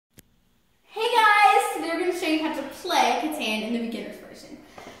and in the beginner's version.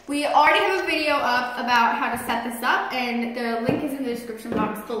 We already have a video up about how to set this up, and the link is in the description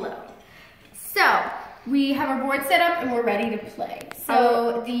box below. So, we have our board set up and we're ready to play.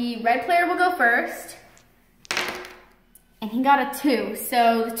 So, the red player will go first. And he got a 2.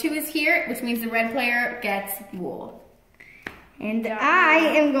 So, the 2 is here, which means the red player gets wool. And I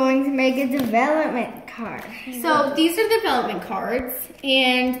am going to make a development card. So these are development cards,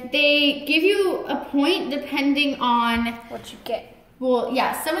 and they give you a point depending on what you get. Well,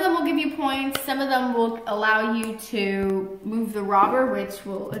 yeah, some of them will give you points, some of them will allow you to move the robber, which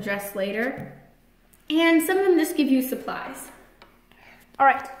we'll address later. And some of them just give you supplies. All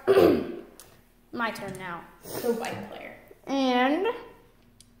right, my turn now. The white player. And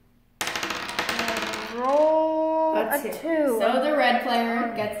roll a 2. So the red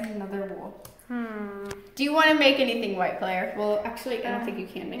player gets another wool. Do you want to make anything, white player? Well, actually, I don't think you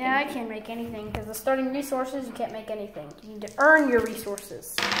can make anything. Yeah, I can't make anything because the starting resources, you can't make anything. You need to earn your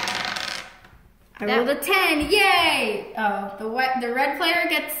resources. I rolled a 10, yay! Oh, the red player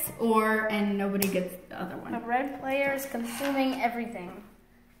gets ore and nobody gets the other one. The red player is consuming everything.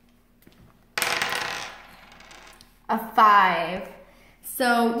 A 5.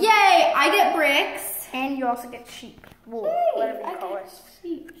 So, yay, I get bricks. And you also get sheep. Wool, whatever you call it.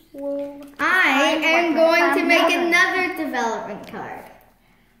 Sheep. Wool. I am going to make another development card.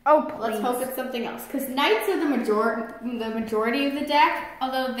 Oh, please. Let's hope it's something else. Because knights are the majority of the deck,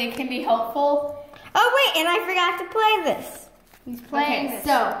 although they can be helpful. Oh, wait, and I forgot to play this. He's playing this.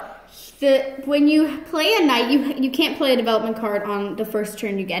 So, when you play a knight, you can't play a development card on the first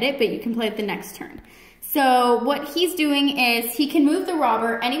turn you get it, but you can play it the next turn. So, what he's doing is he can move the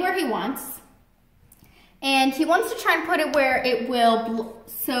robber anywhere he wants. And he wants to try and put it where it will,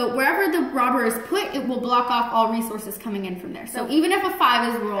 so wherever the robber is put, it will block off all resources coming in from there. So even if a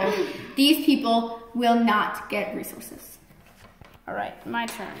 5 is rolled, these people will not get resources. All right, my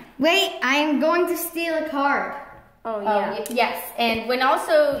turn. Wait, I am going to steal a card. Oh, yeah. Yes, and when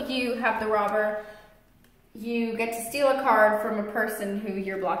also you have the robber, you get to steal a card from a person who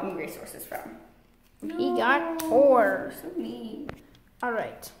you're blocking resources from. He got 4. So mean. All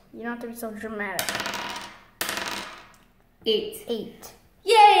right, you don't have to be so dramatic. 8.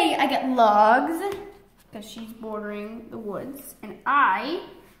 Yay! I get logs because she's bordering the woods, and I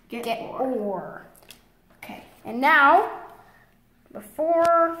get ore. Okay. And now,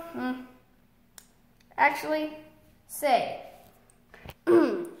 before actually say,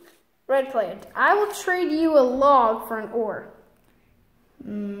 red player, I will trade you a log for an ore.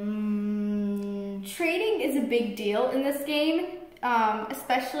 Trading is a big deal in this game,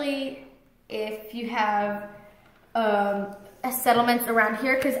 especially if you have settlements around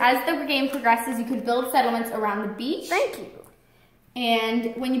here, because as the game progresses, you can build settlements around the beach. Thank you.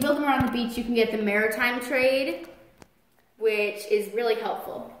 And when you build them around the beach, you can get the maritime trade, which is really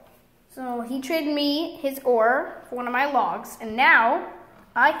helpful. So he traded me his ore for one of my logs, and now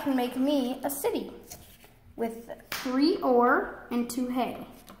I can make me a city with 3 ore and 2 hay.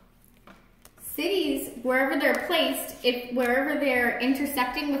 Cities, wherever they're placed, wherever they're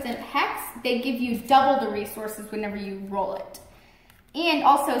intersecting with a hex, they give you double the resources whenever you roll it. And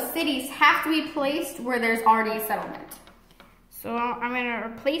also, cities have to be placed where there's already a settlement. So I'm going to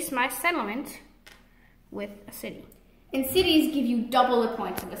replace my settlement with a city. And cities give you double the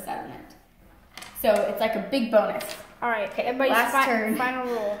points of a settlement. So it's like a big bonus. All right, everybody's last turn. Final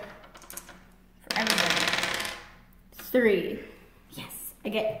roll for everybody. 3. Yes, I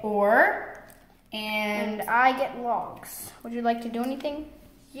get ore. And I get logs. Would you like to do anything?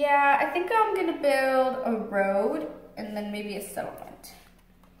 Yeah, I think I'm gonna build a road and then maybe a settlement.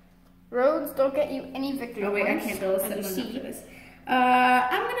 Roads don't get you any victory points. Oh wait, I can't build a settlement after this.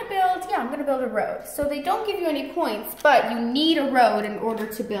 I'm gonna build a road. So they don't give you any points, but you need a road in order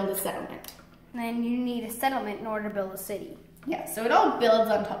to build a settlement. And then you need a settlement in order to build a city. Yeah, so it all builds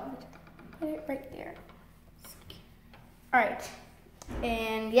on top of it. Put it right there. All right.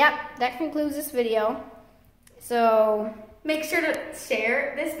 And yep, that concludes this video. So make sure to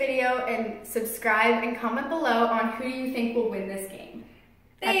share this video and subscribe and comment below on who you think will win this game.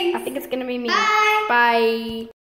 Thanks. I think it's gonna be me. Bye. Bye.